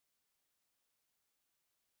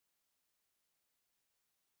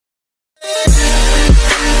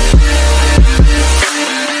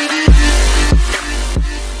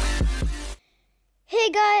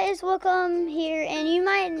guys, welcome here, and you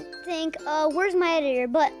might think, where's my editor?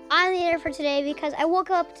 But I'm the editor for today because I woke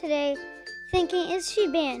up today thinking, is she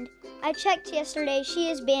banned? I checked yesterday, she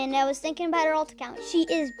is banned. I was thinking about her alt account. She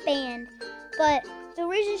is banned. But the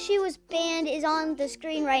reason she was banned is on the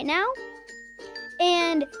screen right now.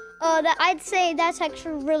 And I'd say that's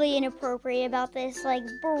actually really inappropriate about this. Like,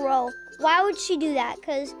 bro, why would she do that?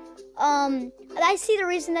 Because I see the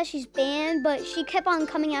reason that she's banned, but she kept on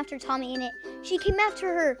coming after Tommy in it. She came after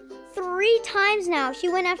her 3 times now. She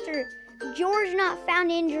went after George Not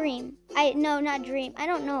Found in Dream. No, not Dream. I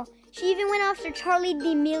don't know. She even went after Charlie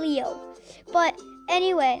D'Amelio. But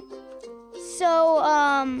anyway, so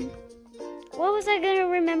what was I gonna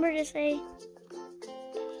remember to say?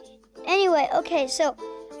 Anyway, okay, so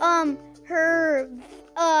her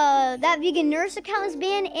That Vegan Nurse account is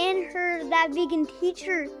banned, and her That Vegan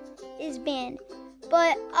Teacher is banned.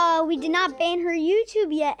 But we did not ban her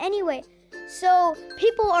YouTube yet. Anyway, so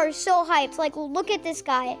people are so hyped. Like, look at this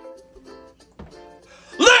guy.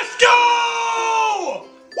 Let's go!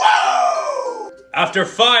 Woo! After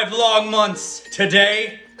 5 long months,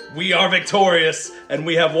 today we are victorious and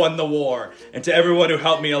we have won the war. And to everyone who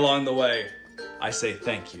helped me along the way, I say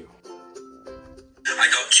thank you. I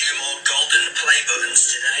got 2 more golden play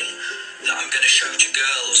buttons today that I'm going to show to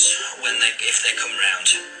girls if they come round.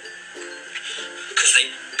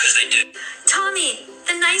 Because they do. Tommy,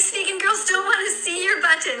 the nice vegan girls don't want to see your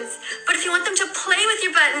buttons. But if you want them to play with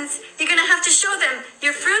your buttons, you're going to have to show them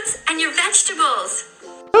your fruits and your vegetables.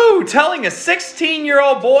 Ooh, telling a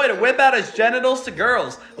 16-year-old boy to whip out his genitals to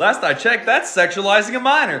girls. Last I checked, that's sexualizing a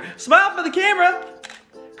minor. Smile for the camera.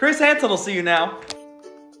 Chris Hansen will see you now.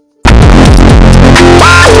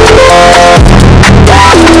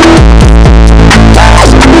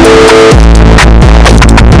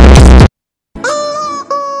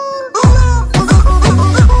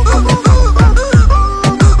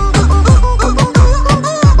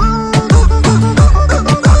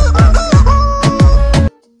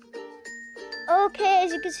 Okay,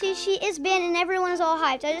 as you can see, she is banned and everyone is all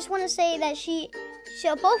hyped. I just want to say that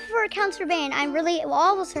both of her accounts are banned.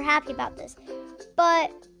 All of us are happy about this.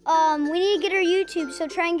 But we need to get her YouTube, so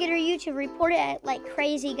try and get her YouTube. Report it like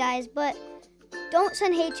crazy, guys. But don't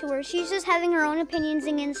send hate to her. She's just having her own opinions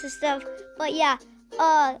against this stuff. But yeah,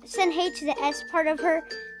 send hate to the S part of her,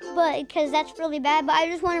 because that's really bad. But I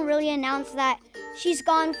just want to really announce that she's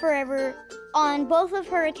gone forever on both of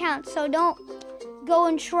her accounts. So don't go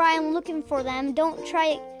and try and looking for them. Don't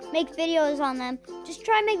try make videos on them. Just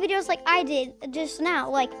try and make videos like I did just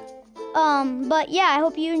now. But yeah, I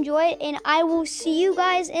hope you enjoy it, and I will see you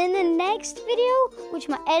guys in the next video, which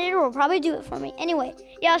my editor will probably do it for me. Anyway,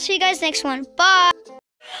 yeah, I'll see you guys next one. Bye.